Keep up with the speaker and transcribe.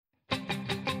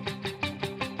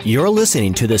You're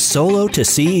listening to the Solo to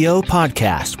CEO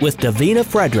podcast with Davina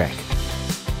Frederick.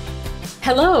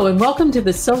 Hello, and welcome to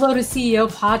the Solo to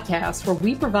CEO podcast, where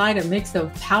we provide a mix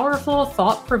of powerful,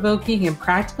 thought-provoking, and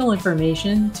practical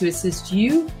information to assist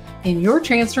you in your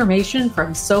transformation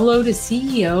from solo to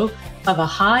CEO of a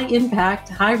high-impact,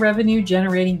 high-revenue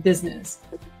generating business.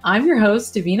 I'm your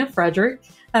host, Davina Frederick,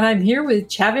 and I'm here with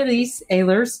Chavelys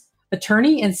Alers,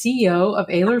 attorney and CEO of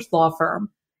Alers Law Firm.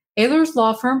 Alers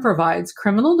Law Firm provides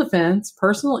criminal defense,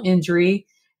 personal injury,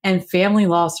 and family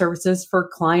law services for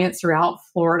clients throughout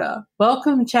Florida.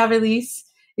 Welcome, Chavelys.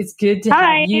 It's good to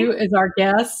have you as our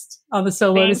guest on the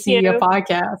Solo to CEO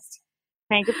podcast.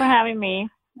 Thank you for having me.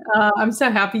 I'm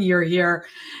so happy you're here.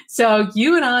 So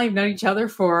you and I have known each other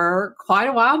for quite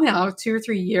a while now, 2 or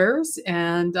 3 years,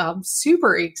 and I'm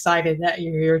super excited that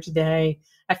you're here today.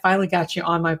 I finally got you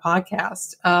on my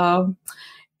podcast.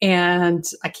 And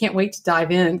I can't wait to dive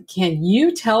in. Can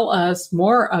you tell us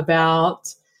more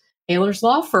about Alers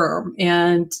Law Firm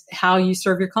and how you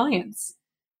serve your clients?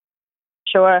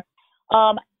 Sure.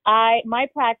 My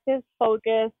practice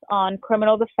focus on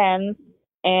criminal defense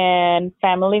and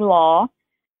family law.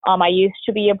 I used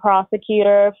to be a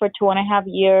prosecutor for 2.5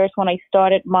 years when I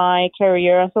started my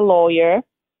career as a lawyer.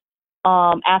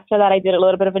 After that, I did a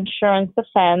little bit of insurance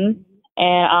defense,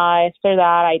 and after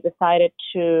that, I decided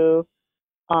to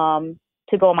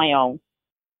go on my own.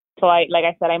 So like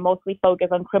I said, I mostly focus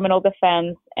on criminal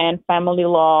defense and family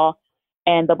law,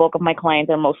 and the bulk of my clients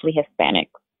are mostly Hispanic.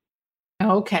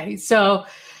 Okay. So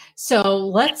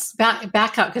let's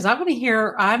back up, because I want to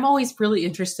hear, I'm always really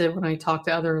interested when I talk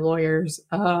to other lawyers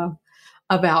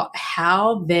about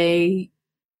how they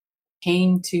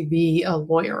came to be a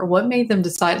lawyer. What made them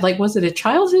decide? Like, was it a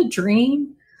childhood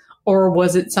dream, or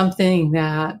was it something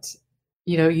that,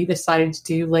 you decided to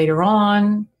do later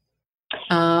on?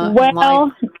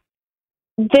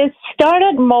 This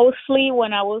started mostly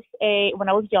when I was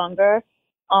younger.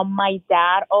 My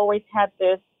dad always had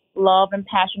this love and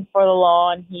passion for the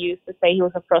law, and he used to say he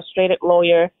was a frustrated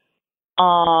lawyer.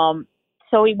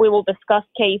 So we will discuss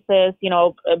cases,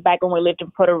 back when we lived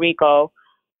in Puerto Rico.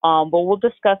 But we'll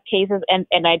discuss cases, and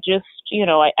I just,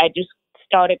 I just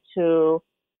started to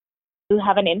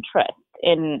have an interest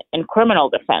in criminal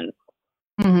defense.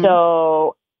 Mm-hmm.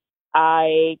 So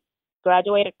I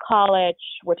graduated college,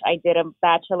 which I did a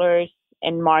bachelor's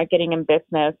in marketing and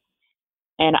business.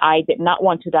 And I did not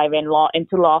want to dive into law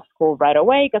school right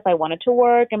away because I wanted to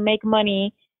work and make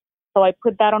money. So I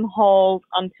put that on hold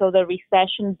until the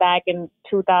recession back in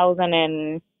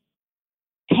 2010.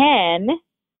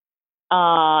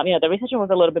 The recession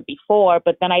was a little bit before,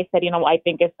 but then I said, I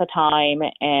think it's the time.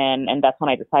 And that's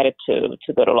when I decided to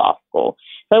go to law school.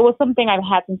 So it was something I've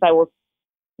had since I was,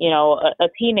 a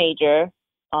teenager.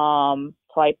 So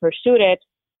I pursued it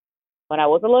when I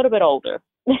was a little bit older.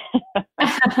 So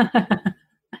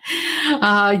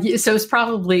it was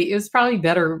probably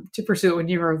better to pursue it when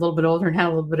you were a little bit older and had a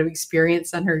little bit of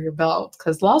experience under your belt,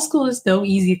 because law school is no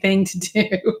easy thing to do.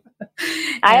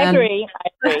 I agree.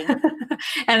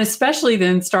 And especially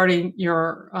then starting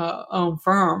your own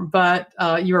firm. But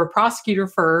you were a prosecutor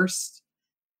first,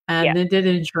 and then did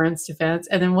insurance defense.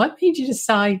 And then what made you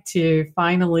decide to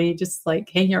finally just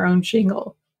hang your own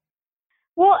shingle?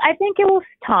 Well, I think it was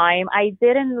time. I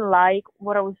didn't like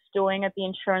what I was doing at the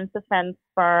insurance defense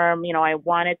firm. I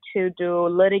wanted to do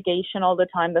litigation all the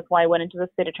time. That's why I went into the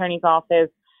state attorney's office.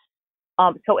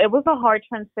 So it was a hard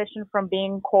transition from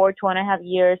being in court 2.5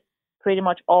 years, pretty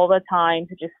much all the time,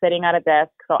 to just sitting at a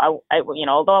desk. So I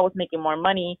although I was making more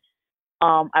money,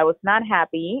 I was not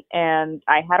happy. And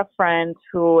I had a friend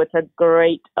who is a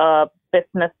great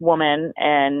businesswoman,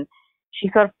 and she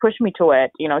sort of pushed me to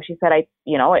it. She said,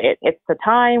 it's the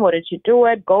time. Why don't you do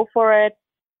it? Go for it.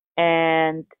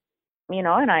 And,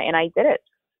 and I did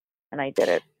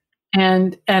it.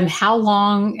 And how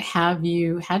long have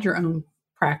you had your own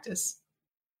practice?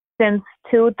 Since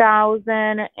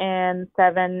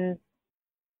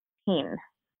 2017.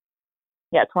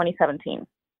 Yeah, 2017.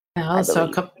 Oh, so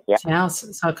a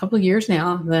couple of years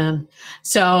now then.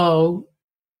 So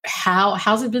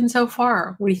how's it been so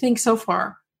far? What do you think so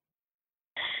far?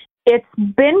 It's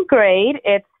been great.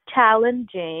 It's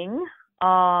challenging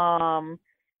to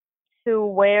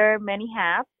wear many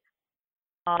hats.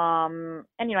 And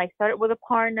I started with a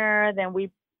partner, then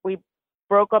we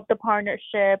broke up the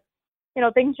partnership.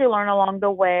 Things you learn along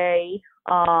the way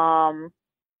on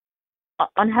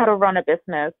how to run a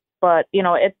business. But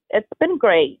it's been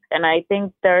great, and I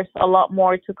think there's a lot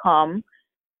more to come.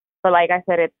 But like I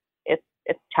said, it's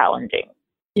challenging.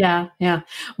 Yeah.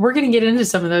 We're going to get into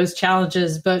some of those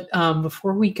challenges, but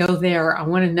before we go there, I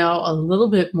want to know a little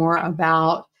bit more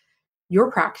about your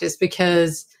practice,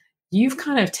 because you've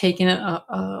kind of taken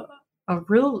a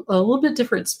little bit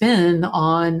different spin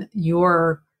on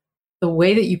the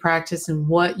way that you practice and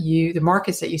the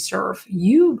markets that you serve.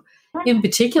 You in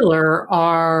particular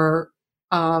are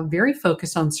very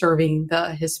focused on serving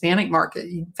the Hispanic market.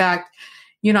 In fact,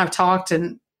 you and I've talked,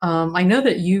 and I know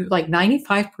that you, like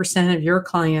 95% of your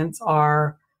clients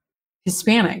are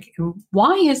Hispanic. And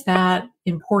why is that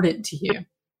important to you?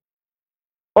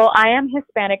 Well, I am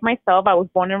Hispanic myself. I was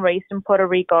born and raised in Puerto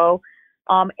Rico.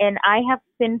 And I have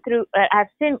seen through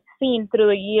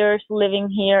the years living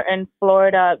here in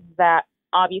Florida that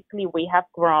obviously we have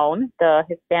grown, the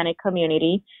Hispanic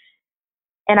community.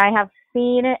 And I have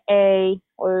seen a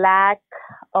lack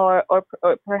or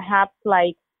perhaps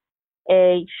like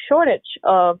a shortage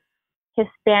of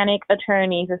Hispanic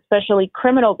attorneys, especially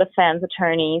criminal defense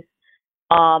attorneys,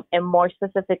 and more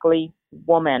specifically,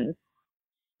 women.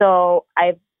 So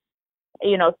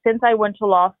since I went to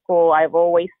law school, I've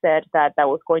always said that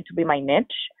was going to be my niche.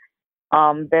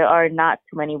 There are not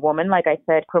too many women, like I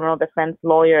said, criminal defense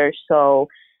lawyers. So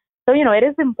it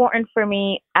is important for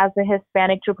me as a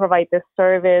Hispanic to provide this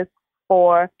service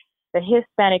for the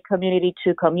Hispanic community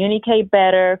to communicate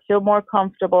better, feel more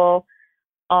comfortable.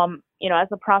 As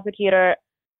a prosecutor,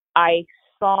 I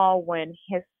saw when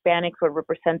Hispanics were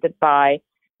represented by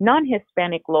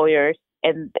non-Hispanic lawyers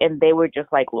and they were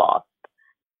just like lost.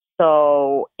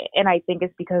 So, and I think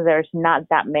it's because there's not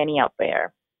that many out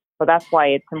there. So that's why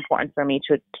it's important for me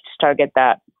to target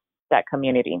that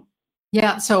community.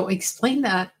 Yeah. So explain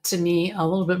that to me a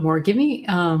little bit more. Give me,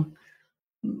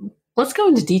 let's go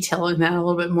into detail in that a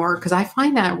little bit more, because I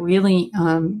find that really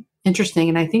interesting.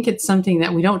 And I think it's something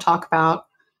that we don't talk about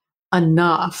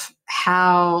enough,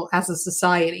 how, as a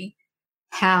society,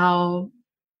 how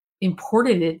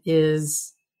important it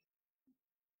is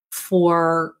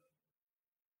for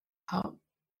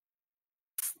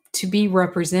to be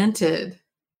represented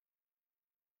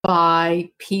by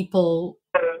people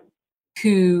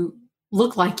who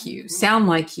look like you, sound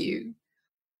like you,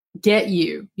 get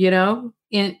you,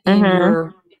 in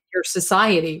your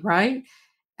society, right?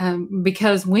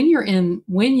 Because when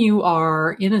you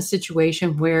are in a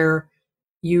situation where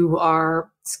you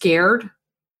are scared,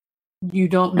 you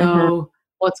don't know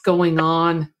what's going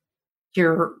on,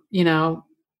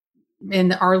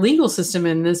 and our legal system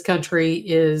in this country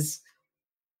is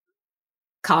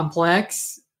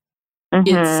complex.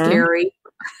 It's scary,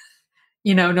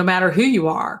 no matter who you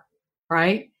are.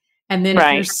 Right. And then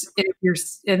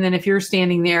if you're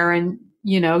standing there and,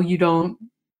 you don't,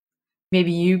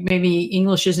 maybe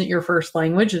English isn't your first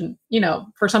language. And,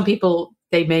 for some people,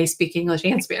 they may speak English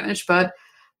and Spanish, but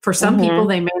for some people,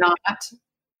 they may not.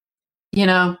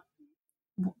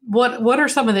 What are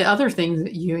some of the other things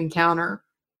that you encounter,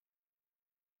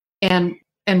 and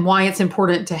why it's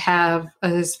important to have a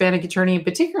Hispanic attorney, and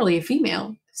particularly a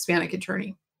female Hispanic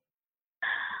attorney?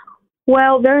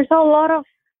 Well, there's a lot of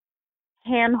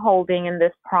hand-holding in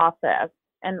this process.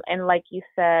 And like you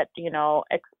said,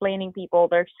 explaining people,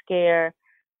 they're scared.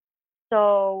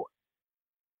 So,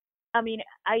 I mean,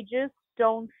 I just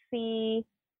don't see,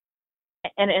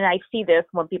 and I see this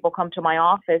when people come to my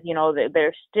office,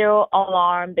 they're still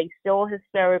alarmed, they still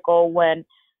hysterical when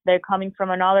they're coming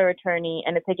from another attorney.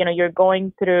 And it's like, you're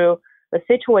going through a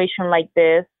situation like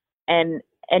this, and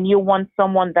you want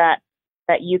someone that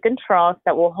you can trust,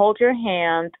 that will hold your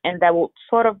hand, and that will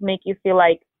sort of make you feel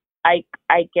like I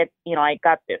get, I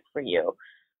got this for you.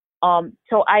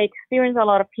 So I experience a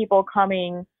lot of people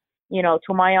coming,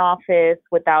 to my office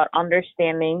without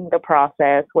understanding the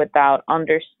process, without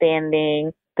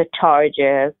understanding the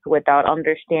charges, without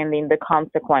understanding the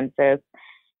consequences,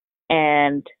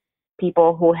 and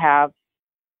people who have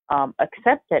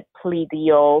accepted plea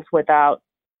deals without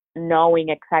knowing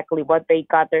exactly what they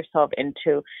got themselves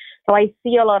into. So I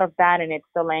see a lot of that, and it's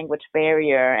the language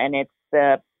barrier, and it's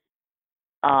the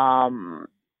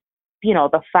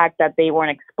the fact that they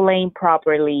weren't explained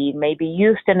properly, maybe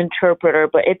used an interpreter,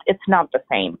 but it's not the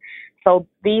same. So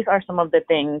these are some of the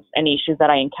things and issues that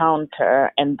I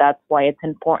encounter, and that's why it's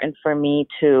important for me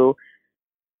to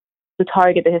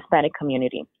target the Hispanic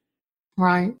community.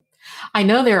 Right. I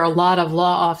know there are a lot of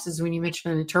law offices, when you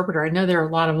mentioned an interpreter, I know there are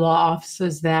a lot of law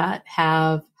offices that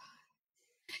have,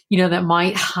 that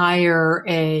might hire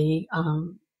an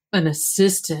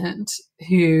assistant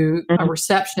a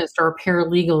receptionist or a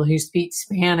paralegal who speaks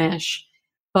Spanish,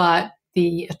 but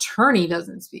the attorney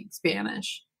doesn't speak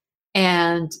Spanish.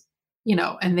 And,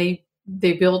 and they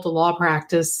build a law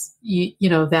practice,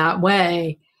 that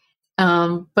way.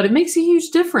 But it makes a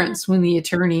huge difference when the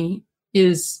attorney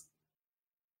is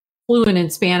fluent in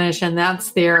Spanish, and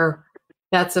that's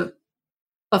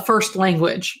a first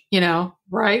language,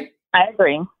 right? I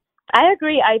agree.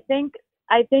 I think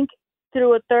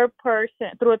through a third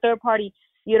party,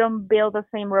 you don't build the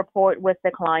same rapport with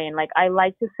the client. Like, I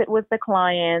like to sit with the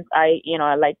clients. I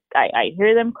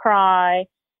hear them cry.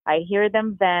 I hear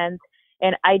them vent.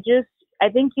 And I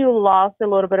think you lose a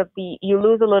little bit of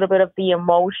the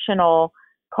emotional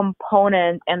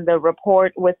component and the rapport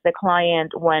with the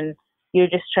client when you're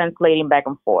just translating back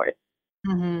and forth.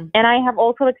 Mm-hmm. And I have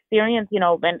also experienced,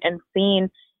 and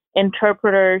seen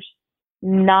interpreters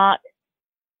not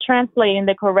translating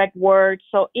the correct words.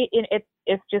 So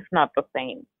it's just not the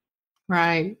same.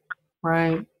 Right.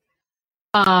 Right.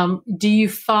 Do you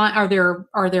find, are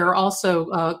there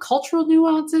also cultural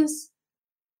nuances?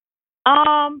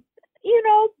 There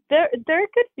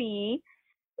could be.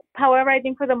 However, I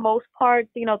think for the most part,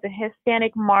 the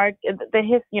Hispanic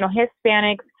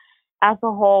Hispanics as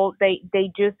a whole, they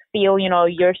just feel,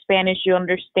 you're Spanish, you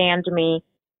understand me.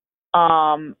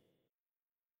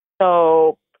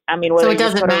 So, I mean, So whether it you're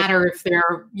doesn't matter if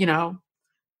they're,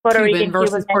 Puerto Cuban Rican,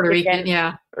 versus Puerto Rican. Mexican.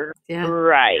 Yeah. Yeah.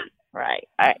 Right. Right.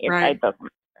 It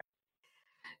doesn't.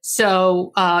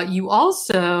 So you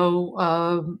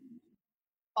also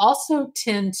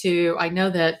tend to, I know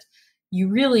that you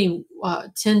really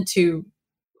tend to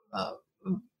uh,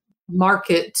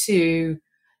 market to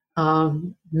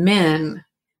men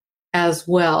as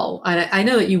well. I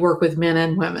know that you work with men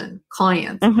and women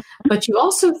clients, Mhm. but you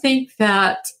also think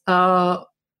that a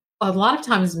lot of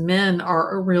times men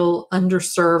are a real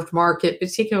underserved market,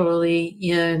 particularly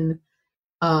in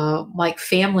like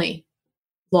family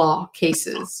law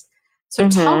cases. So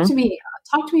Mhm. talk to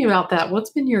me about that.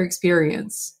 What's been your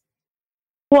experience?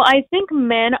 Well, I think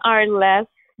men are less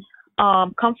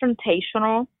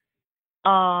confrontational,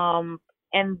 and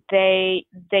they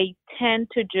tend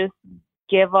to just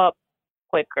give up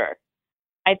quicker.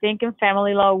 I think in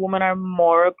family law, women are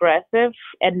more aggressive,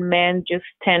 and men just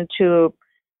tend to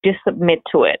just submit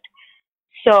to it.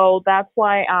 So that's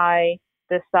why I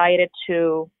decided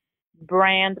to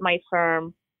brand my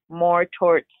firm more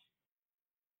towards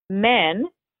men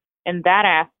in that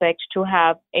aspect, to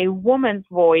have a woman's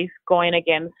voice going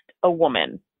against a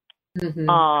woman.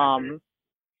 Mm-hmm.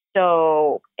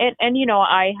 So,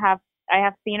 I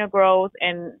have seen a growth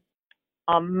in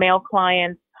male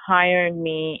clients hiring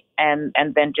me, and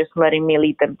then just letting me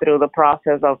lead them through the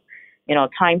process of,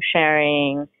 time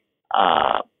sharing,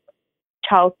 uh,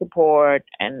 child support,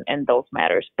 and those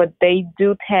matters. But they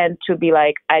do tend to be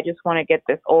like, I just want to get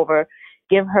this over,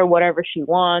 give her whatever she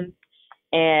wants,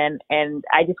 and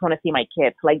I just want to see my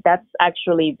kids. Like, that's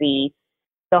actually the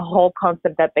whole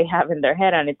concept that they have in their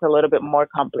head, and it's a little bit more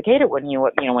complicated when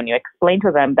when you explain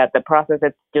to them that the process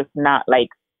is just not like,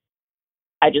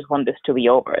 I just want this to be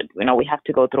over. We have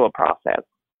to go through a process.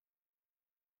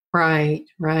 Right,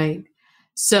 right.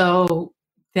 So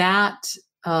that,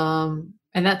 and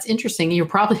that's interesting. You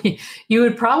would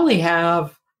probably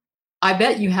have, I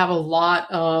bet you have a lot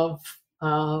of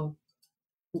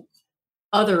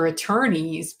other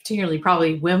attorneys, particularly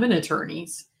probably women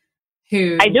attorneys,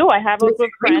 who I do. I have a good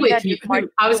disagree friend with that you. just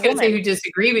markets I was a going to say woman. who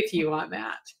disagree with you on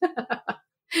that. When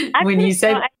Actually, you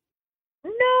said,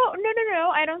 no.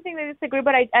 I don't think they disagree,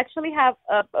 but I actually have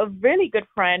a really good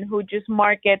friend who just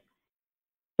markets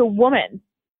to women.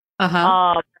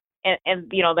 uh-huh. And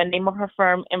the name of her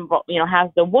firm has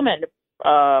the woman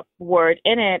word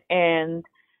in it,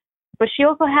 but she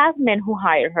also has men who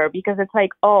hire her, because it's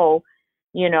like, oh,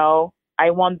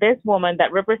 I want this woman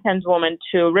that represents women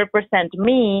to represent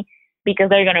me, because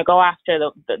they're going to go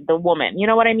after the woman. You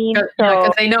know what I mean?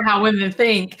 Because they know how women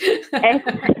think.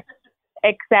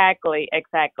 Exactly.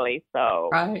 So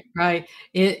Right.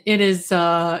 It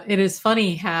is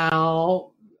funny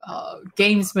how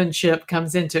gamesmanship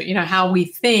comes into it. How we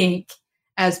think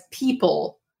as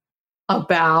people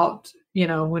about,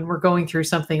 when we're going through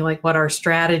something, like what our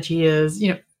strategy is,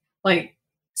 like,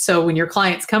 so when your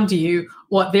clients come to you,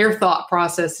 what their thought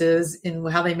process is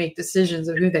and how they make decisions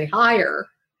of who they hire,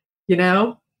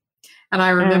 and I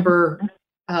remember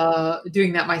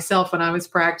doing that myself when I was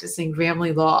practicing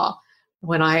family law,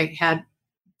 when I had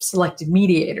selected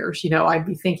mediators. I'd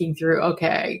be thinking through,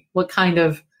 okay, what kind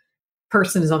of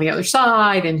person is on the other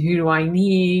side, and who do I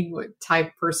need, what type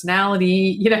of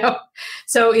personality,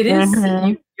 so it is,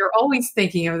 you're always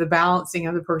thinking of the balancing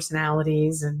of the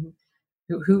personalities, and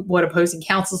what opposing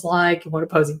counsel's like, and what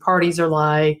opposing parties are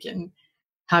like, and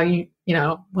how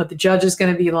what the judge is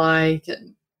going to be like,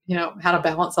 and how to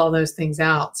balance all those things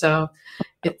out. So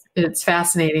it's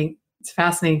fascinating. It's a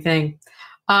fascinating thing.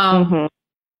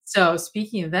 So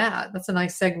speaking of that, that's a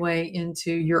nice segue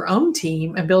into your own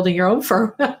team and building your own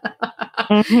firm and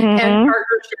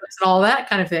partnerships and all that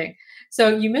kind of thing.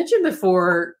 So you mentioned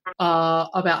before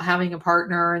about having a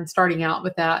partner and starting out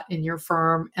with that in your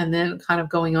firm and then kind of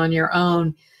going on your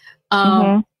own.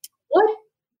 Mm-hmm. What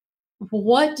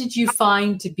what did you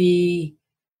find to be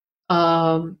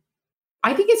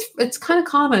I think it's kind of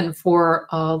common for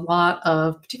a lot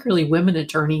of particularly women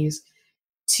attorneys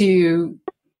to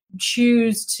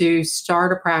choose to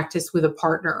start a practice with a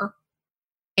partner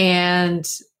and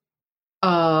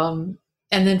um,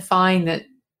 and then find that,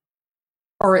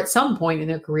 or at some point in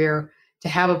their career, to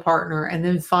have a partner and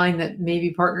then find that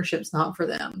maybe partnership's not for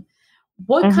them.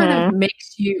 What kind of Mm-hmm.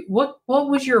 makes you what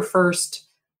was your first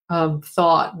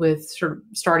thought with sort of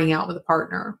starting out with a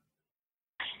partner,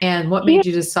 and what Yeah, made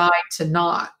you decide to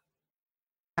not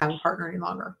have a partner any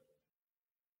longer?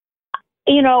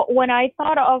 when I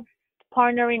thought of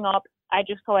partnering up, I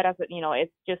just saw it as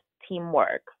it's just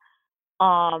teamwork.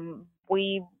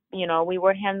 We, we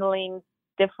were handling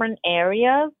different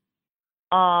areas.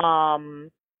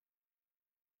 Um,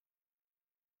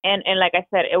 and like I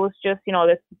said, it was just,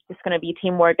 this is just going to be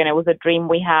teamwork, and it was a dream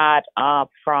we had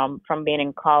from being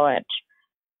in college.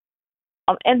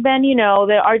 And then,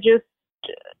 there are just,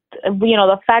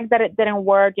 the fact that it didn't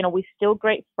work, we're still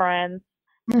great friends.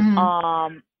 Mm-hmm.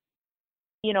 Um,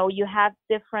 you have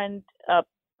different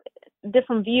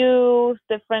views,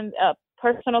 different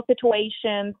personal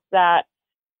situations that,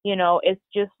 it's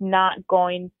just not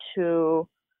going to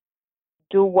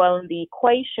do well in the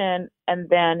equation. And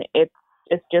then it's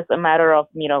just a matter of,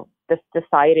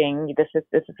 deciding this is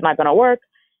not going to work.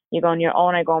 You go on your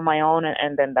own, I go on my own,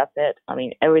 and then that's it. I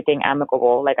mean, everything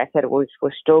amicable. Like I said, we're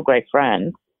still great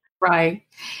friends. Right.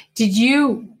 Did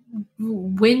you,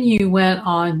 when you went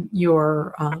on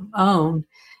your own,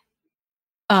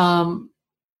 um,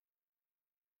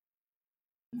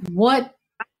 what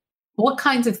what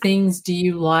kinds of things do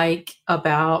you like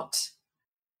about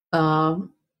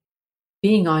um,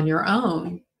 being on your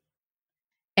own?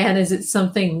 And is it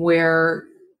something where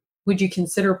would you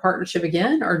consider partnership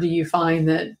again, or do you find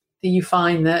that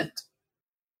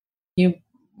you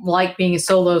like being a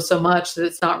solo so much that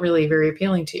it's not really very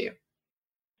appealing to you?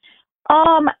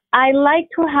 I like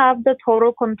to have the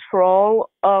total control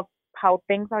of how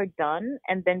things are done,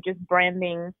 and then just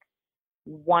branding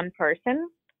one person.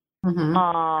 Mm-hmm.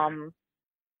 Um,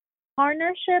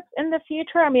 Partnerships in the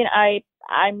future. I mean,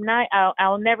 I'm not.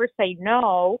 I'll never say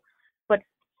no, but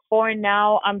for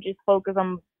now, I'm just focused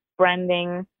on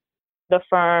branding the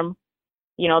firm.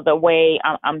 The way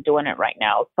I'm doing it right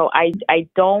now. So I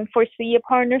don't foresee a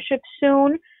partnership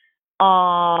soon.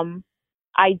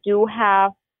 I do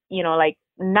have, like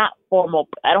not formal.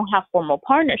 I don't have formal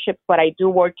partnerships, but I do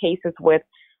work cases with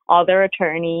other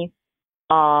attorneys.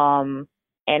 And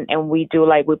we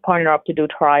partner up to do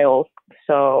trials.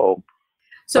 So,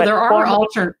 So but there are formally,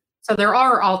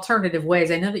 alternative ways.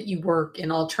 I know that you work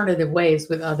in alternative ways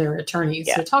with other attorneys.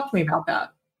 yeah. So talk to me about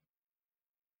that.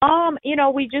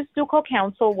 We just do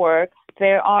co-counsel work.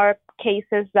 There are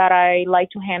cases that I like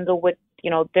to handle with,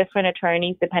 different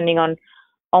attorneys depending on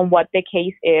what the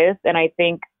case is. And I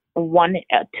think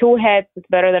two heads is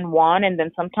better than one. And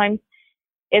then sometimes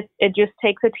it just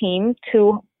takes a team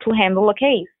to handle a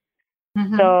case.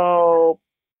 Mm-hmm. So,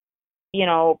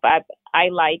 I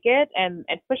like it, and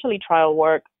especially trial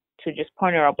work, to just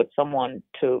partner up with someone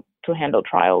to handle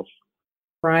trials.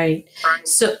 Right.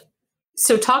 So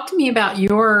talk to me about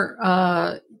your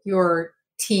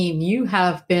team. You've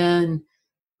been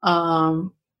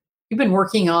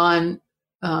working on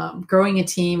growing a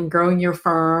team, growing your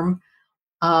firm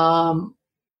um,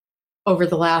 over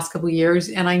the last couple of years,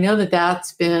 and I know that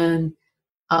that's been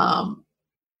um,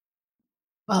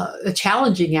 a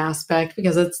challenging aspect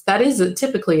because that is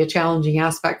typically a challenging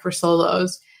aspect for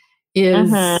solos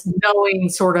Mm-hmm. is knowing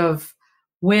sort of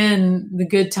when the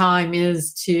good time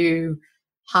is to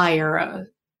hire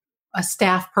a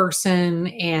staff person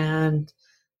and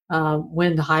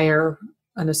when to hire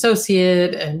an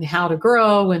associate and how to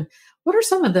grow. And what are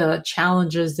some of the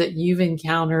challenges that you've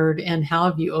encountered and how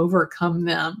have you overcome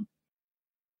them?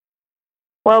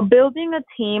 Well, building a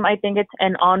team, I think it's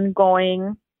an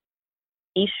ongoing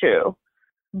issue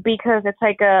because it's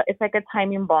like a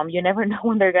timing bomb. You never know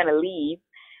when they're gonna leave,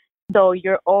 so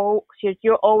you're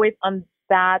always on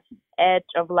that edge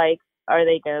of like, are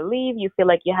they gonna leave? You feel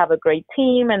like you have a great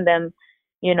team, and then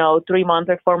 3 months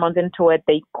or 4 months into it,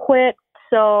 they quit.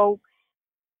 So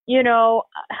you know,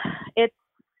 it's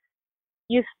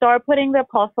you start putting the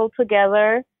puzzle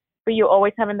together, but you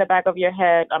always have in the back of your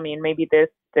head, I mean, maybe this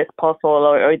puzzle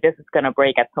or this is gonna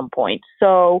break at some point.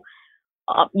 So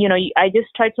I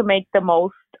just try to make the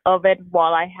most of it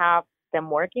while I have them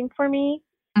working for me.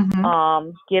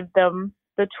 Mm-hmm. Give them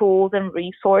the tools and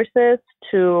resources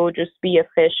to just be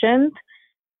efficient.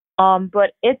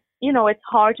 But it's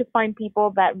hard to find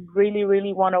people that really,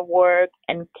 really want to work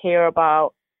and care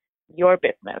about your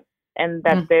business, and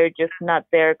that they're just not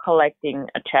there collecting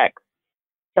a check.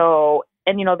 So,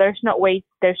 and there's no way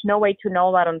to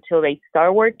know that until they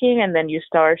start working, and then you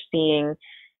start seeing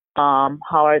how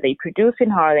are they producing,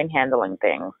 how are they handling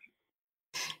things.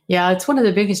 Yeah, it's one of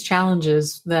the biggest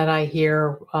challenges that I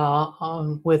hear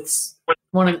with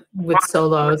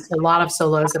solos. A lot of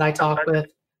solos that I talk with,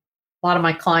 a lot of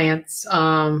my clients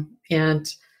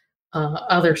and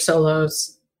other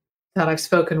solos that I've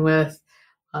spoken with,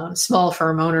 small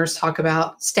firm owners talk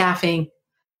about staffing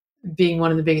being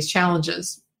one of the biggest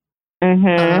challenges.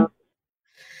 Mm-hmm.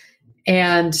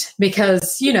 And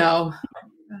because,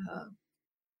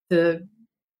 the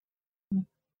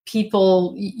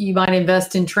people, you might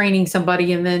invest in training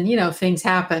somebody and then, things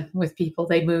happen with people.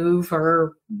 They move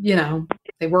or,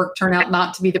 they turn out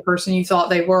not to be the person you thought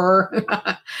they were,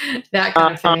 that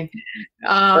kind of thing.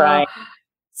 Right.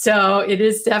 So it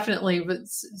is definitely, but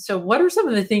so what are some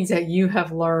of the things that you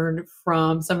have learned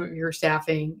from some of your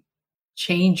staffing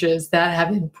changes that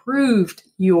have improved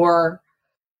your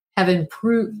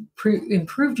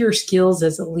skills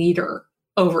as a leader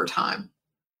over time?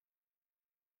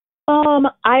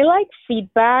 I like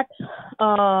feedback,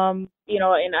 and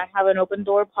I have an open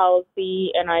door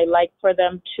policy, and I like for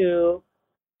them to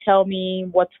tell me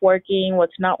what's working,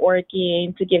 what's not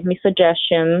working, to give me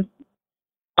suggestions.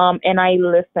 And I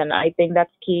listen. I think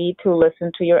that's key, to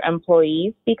listen to your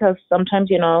employees, because sometimes,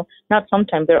 not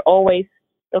sometimes, they're always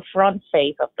the front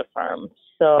face of the firm.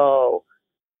 So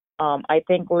I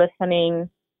think listening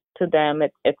to them,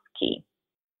 it's key.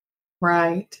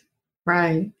 Right.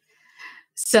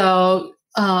 So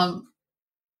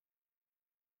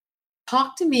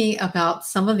talk to me about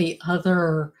some of the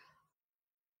other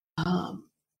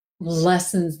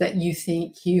lessons that you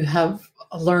think you have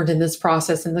learned in this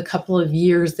process in the couple of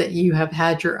years that you have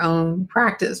had your own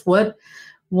practice. What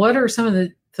are some of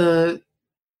the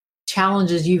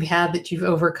challenges you've had that you've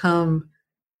overcome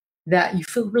that you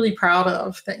feel really proud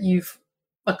of that you've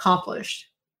accomplished?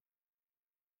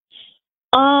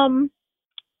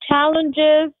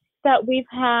 Challenges that we've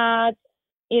had,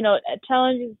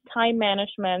 challenges, time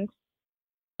management.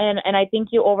 And I think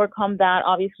you overcome that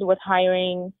obviously with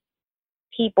hiring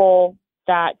people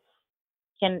that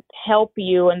can help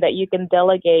you and that you can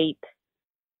delegate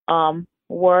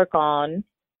work on.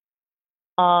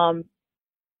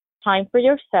 Time for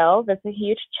yourself is a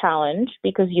huge challenge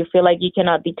because you feel like you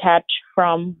cannot detach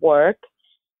from work.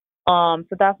 So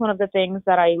that's one of the things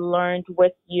that I learned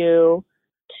with you,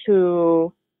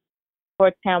 to, for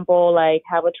example, like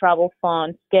have a travel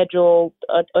fund, schedule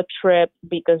a trip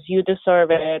because you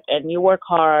deserve it and you work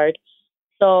hard.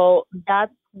 So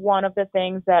that's one of the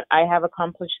things that I have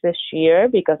accomplished this year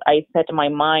because I set my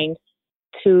mind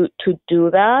to do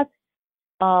that.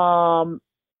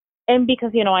 And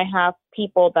because, I have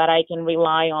people that I can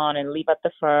rely on and leave at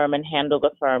the firm and handle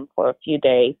the firm for a few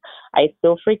days. I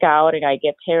still freak out and I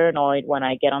get paranoid when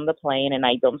I get on the plane and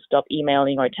I don't stop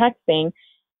emailing or texting.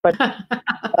 But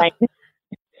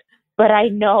but I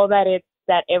know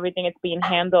that everything is being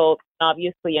handled.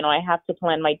 Obviously, I have to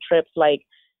plan my trips like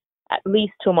at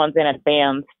least 2 months in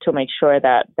advance to make sure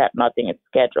that nothing is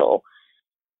scheduled.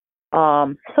 So,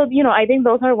 I think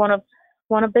those are one of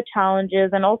the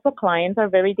challenges. And also clients are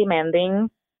very demanding.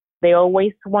 They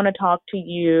always want to talk to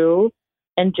you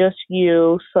and just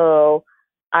you. So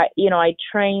I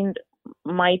trained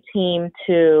my team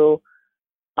to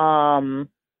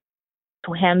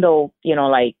handle,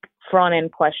 like front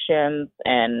end questions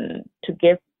and to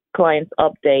give clients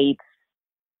updates.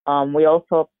 We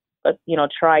also,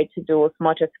 try to do as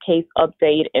much as case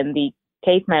update in the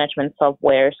case management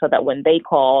software so that when they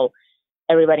call,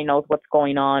 everybody knows what's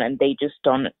going on and they just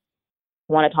don't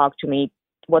want to talk to me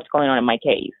what's going on in my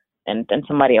case, and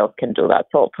somebody else can do that.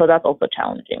 So that's also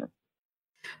challenging.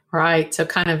 Right. So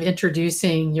kind of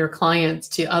introducing your clients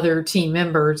to other team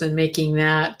members and making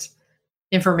that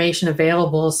information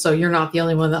available so you're not the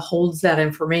only one that holds that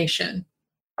information.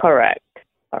 Correct.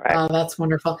 Oh, that's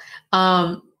wonderful.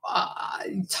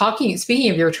 Speaking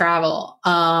of your travel,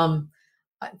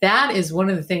 that is one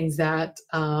of the things that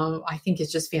I think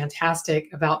is just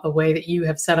fantastic about the way that you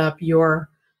have set up your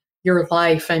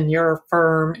life and your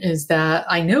firm, is that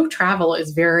I know travel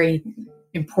is very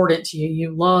important to you.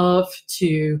 You love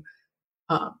to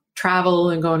travel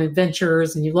and go on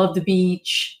adventures, and you love the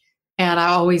beach. And I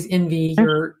always envy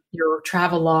your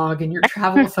travel log and your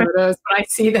travel photos when I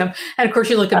see them. And of course,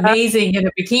 you look amazing in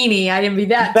a bikini. I envy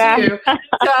that too.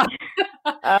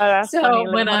 That's funny. So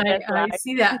Living when my best I life.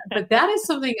 see that, but that is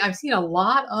something I've seen a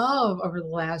lot of over the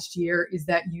last year is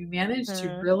that you managed to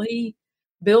Mhm. really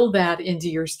build that into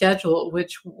your schedule,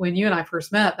 which when you and I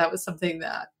first met, that was something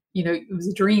that, it was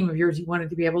a dream of yours you wanted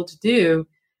to be able to do.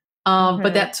 But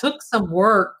Mhm. that took some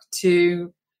work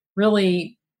to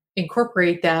really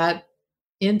incorporate that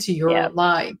into your Yeah.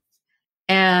 life.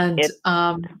 And It.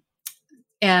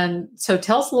 and so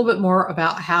tell us a little bit more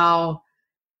about how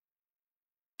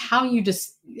you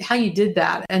did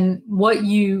that and what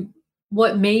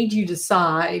made you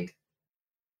decide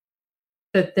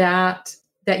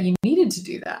that you needed to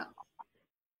do that.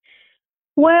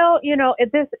 Well,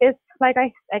 it's like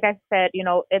I said,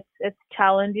 it's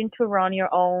challenging to run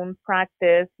your own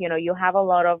practice. You have a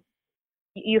lot of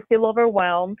you feel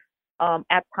overwhelmed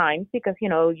at times because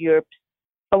you're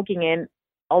soaking in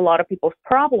a lot of people's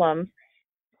problems.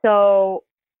 So,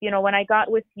 when I got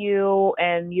with you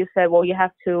and you said, well, you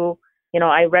have to,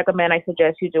 I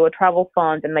suggest you do a travel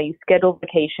fund and that you schedule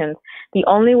vacations. The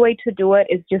only way to do it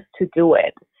is just to do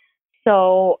it.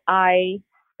 So I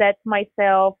set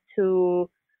myself to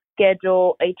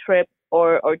schedule a trip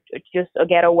or just a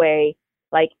getaway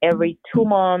like every 2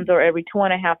 months or every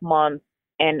 2.5 months.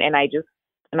 And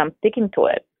I'm sticking to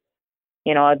it.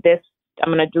 This,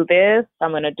 I'm going to do this.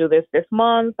 I'm going to do this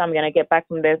month. I'm going to get back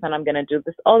from this and I'm going to do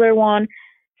this other one.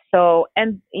 So,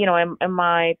 and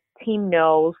my team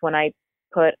knows when I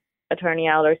put Attorney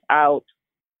Alers out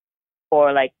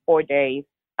for like 4 days,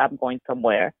 I'm going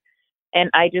somewhere. And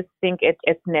I just think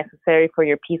it's necessary for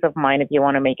your peace of mind if you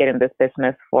want to make it in this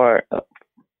business for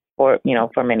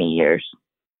many years.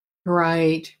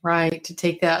 Right, right.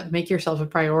 To make yourself a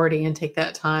priority and take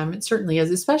that time. It certainly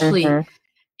is, especially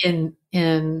Mhm.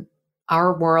 in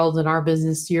our world and our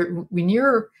business. When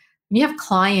you have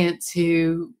clients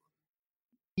who,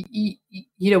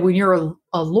 when you're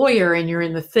a lawyer and you're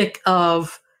in the thick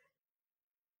of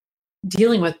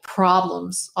dealing with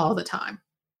problems all the time,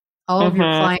 all of your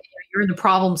Mhm. clients, you're in the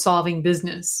problem solving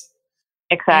business,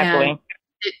 and Exactly.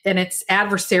 it's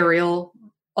adversarial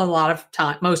a lot of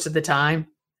time, most of the time.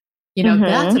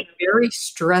 That's Mhm. a very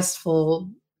stressful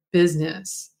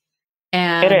business. It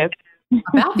And is.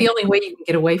 about the only way you can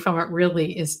get away from it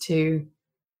really is to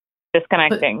put,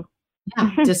 Disconnecting.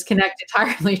 disconnect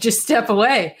entirely, just step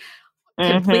away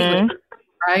completely, Mhm.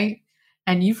 right?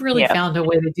 And you've really Yes. found a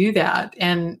way to do that.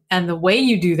 And the way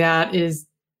you do that is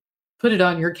put it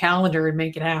on your calendar and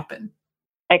make it happen,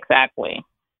 Exactly.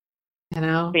 you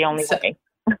know? The only So way.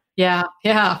 yeah,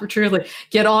 yeah, truly.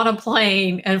 Get on a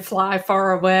plane and fly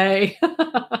far away.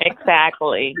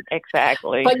 Exactly.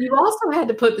 Exactly. But you also had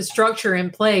to put the structure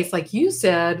in place, like you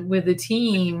said, with the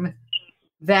team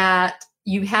that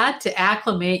you had to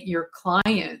acclimate your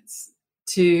clients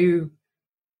to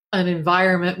an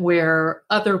environment where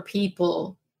other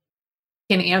people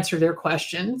can answer their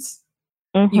questions.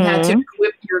 You had to Mhm.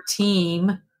 equip your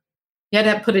team. You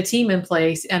had to put a team in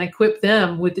place and equip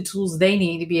them with the tools they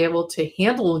need to be able to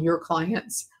handle your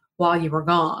clients while you were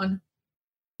gone.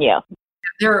 Yeah.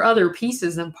 There are other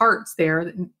pieces and parts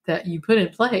there that you put in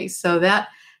place. So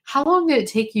how long did it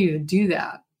take you to do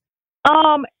that?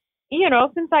 Um,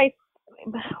 since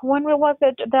when was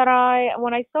it that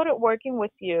when I started working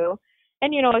with you,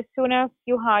 and as soon as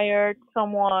you hired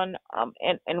someone,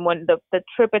 and when the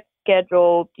trip is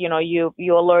scheduled,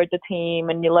 you alert the team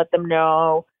and you let them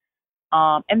know,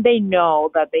 and they know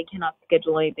that they cannot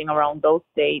schedule anything around those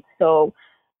dates. So,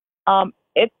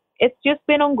 it's just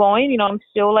been ongoing. I'm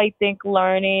still, I think,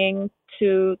 learning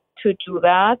to do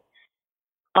that.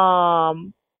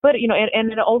 Um, but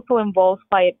and it also involves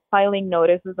filing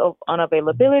notices of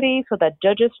unavailability so that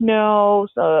judges know,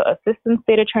 so assistant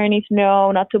state attorneys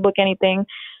know not to book anything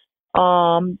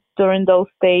during those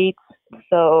dates.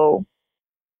 So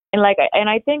and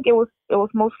I think it was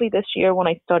mostly this year when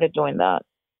I started doing that,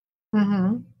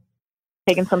 Mm-hmm.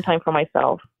 taking some time for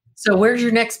myself. So where's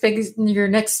your next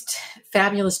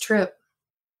fabulous trip?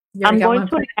 You already I'm got going one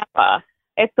to planned? Napa.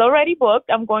 It's already booked.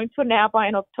 I'm going to Napa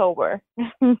in October.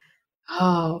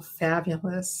 Oh,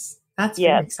 fabulous. That's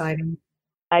very Yes, exciting.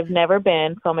 I've never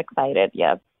been, so I'm excited.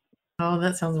 Yes. Oh,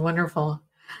 that sounds wonderful.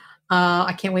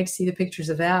 I can't wait to see the pictures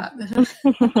of that.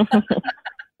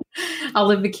 I'll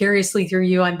live vicariously through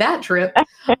you on that trip.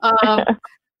 Um,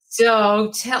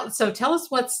 so tell us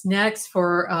what's next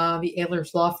for the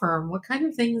Alers Law Firm. What kind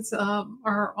of things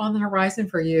are on the horizon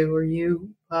for you? Are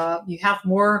you have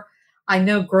more? I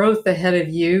know growth ahead of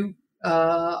you.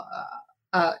 Uh,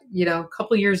 a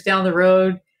couple years down the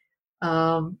road.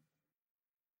 Um,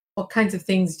 what kinds of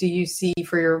things do you see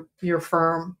for your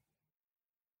firm?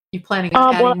 You planning on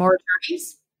Well, adding more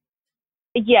attorneys?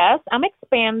 yes, I'm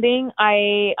expanding.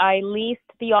 I leased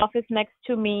the office next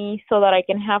to me so that I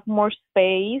can have more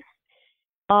space.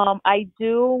 I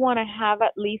do want to have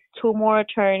at least 2 more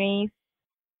attorneys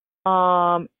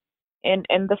in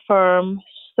the firm.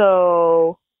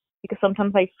 So, because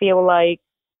sometimes I feel like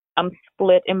I'm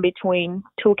split in between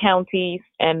 2 counties,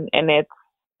 and it's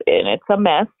a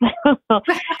mess.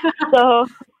 so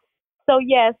so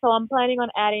I'm planning on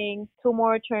adding 2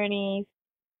 more attorneys,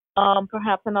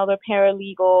 perhaps another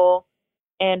paralegal,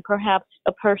 and perhaps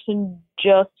a person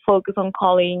just focused on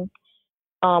calling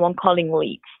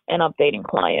leads and updating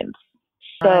clients.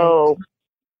 So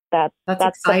that's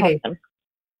exciting. The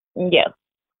plan. Yes.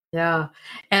 Yeah.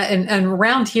 And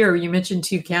around here, you mentioned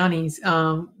 2 counties,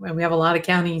 and we have a lot of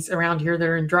counties around here that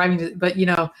are in driving, but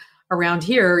around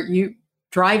here, you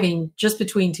driving just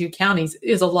between 2 counties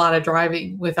is a lot of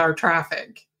driving with our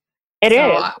traffic. It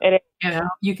is.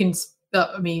 You can,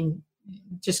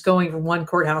 just going from one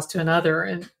courthouse to another,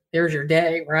 and there's your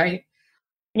day, right?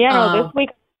 Yeah, this week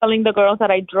I'm telling the girls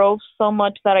that I drove so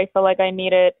much that I felt like I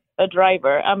needed a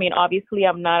driver. I mean, obviously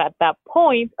I'm not at that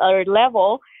point or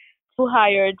level to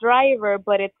hire a driver,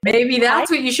 but maybe that's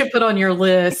what you should put on your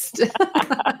list.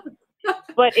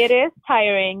 But it is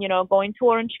tiring, going to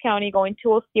Orange County, going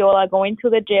to Osceola, going to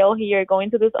the jail here, going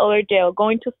to this other jail,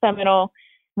 going to Seminole,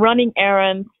 running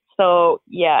errands. So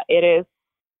yeah, it is.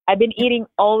 I've been eating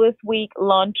all this week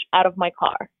lunch out of my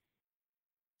car.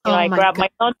 I grab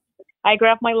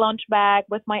my lunch bag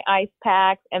with my ice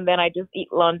packs, and then I just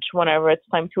eat lunch whenever it's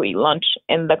time to eat lunch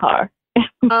in the car.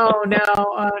 Oh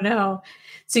no.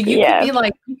 So you could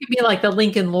be like the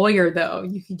Lincoln Lawyer, though.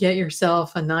 You could get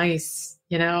yourself a nice,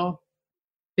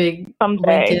 big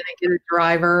someday Lincoln and get a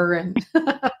driver. And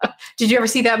did you ever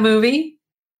see that movie?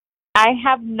 I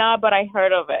have not, but I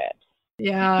heard of it.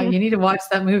 Yeah, you need to watch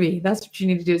that movie. That's what you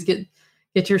need to do, is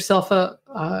get yourself a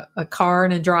car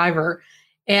and a driver.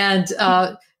 And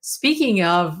speaking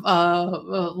of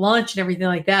lunch and everything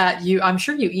like that, I'm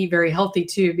sure you eat very healthy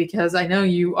too, because I know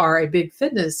you are a big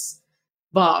fitness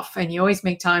buff, and you always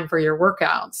make time for your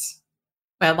workouts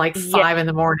at like 5 in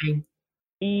the morning.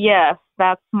 Yes,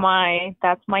 that's my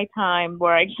time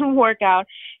where I can work out.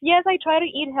 Yes, I try to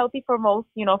eat healthy for most,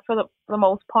 for the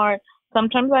most part.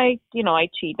 Sometimes I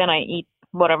cheat and I eat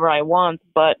whatever I want,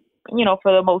 but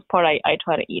for the most part, I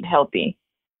try to eat healthy.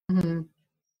 Mm-hmm.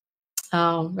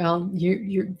 Oh, well,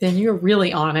 you're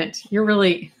really on it. You're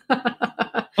really,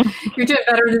 you're doing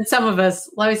better than some of us,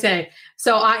 let me say.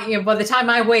 So by the time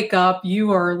I wake up,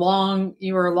 you are long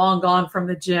gone from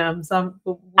the gym.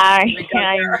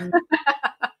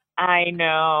 I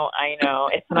know.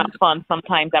 It's not fun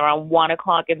sometimes around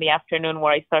 1:00 in the afternoon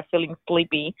where I start feeling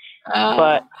sleepy,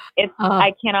 but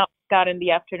I cannot work out in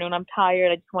the afternoon. I'm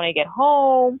tired. I just want to get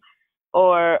home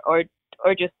or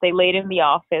just stay late in the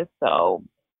office. So,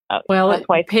 that's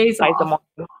why it pays off.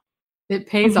 It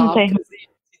pays off. You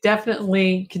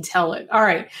definitely can tell it. All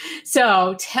right.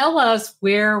 So tell us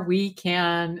where we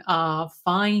can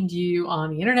find you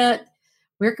on the internet.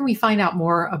 Where can we find out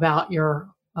more about your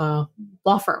law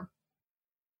firm?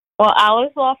 Well,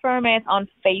 Alers Law Firm is on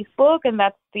Facebook, and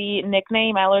that's the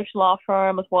nickname, Alers Law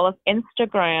Firm, as well as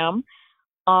Instagram.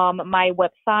 My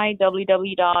website,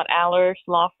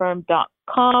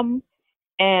 www.alerslawfirm.com.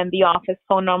 And the office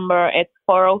phone number, it's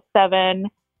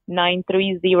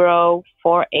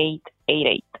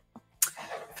 407-930-4888.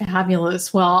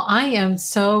 Fabulous. Well, I am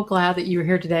so glad that you were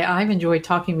here today. I've enjoyed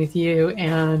talking with you,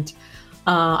 and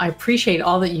I appreciate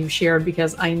all that you've shared,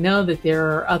 because I know that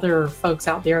there are other folks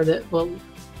out there that will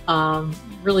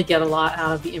really get a lot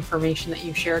out of the information that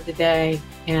you've shared today.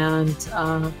 And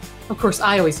of course,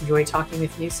 I always enjoy talking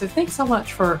with you. So thanks so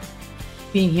much for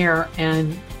being here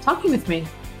and talking with me.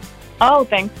 Oh,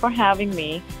 thanks for having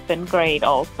me. It's been great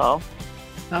also.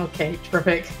 Okay,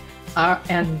 terrific.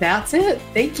 And that's it.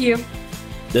 Thank you.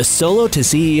 The Solo to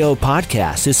CEO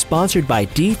podcast is sponsored by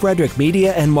D. Frederick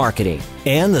Media and Marketing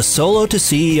and the Solo to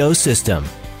CEO system.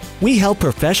 We help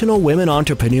professional women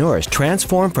entrepreneurs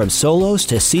transform from solos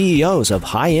to CEOs of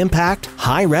high-impact,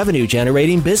 high-revenue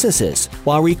generating businesses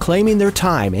while reclaiming their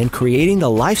time and creating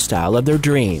the lifestyle of their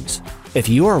dreams. If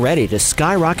you are ready to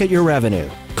skyrocket your revenue,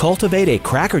 cultivate a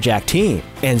crackerjack team,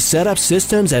 and set up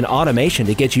systems and automation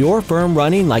to get your firm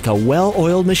running like a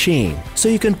well-oiled machine so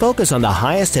you can focus on the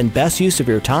highest and best use of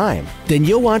your time, then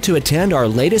you'll want to attend our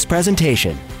latest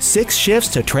presentation, 6 Shifts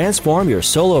to Transform Your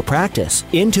Solo Practice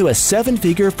into a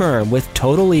 7-Figure Firm with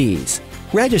Total Ease.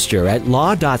 Register at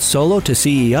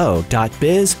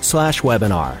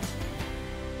law.solotoceo.biz/webinar.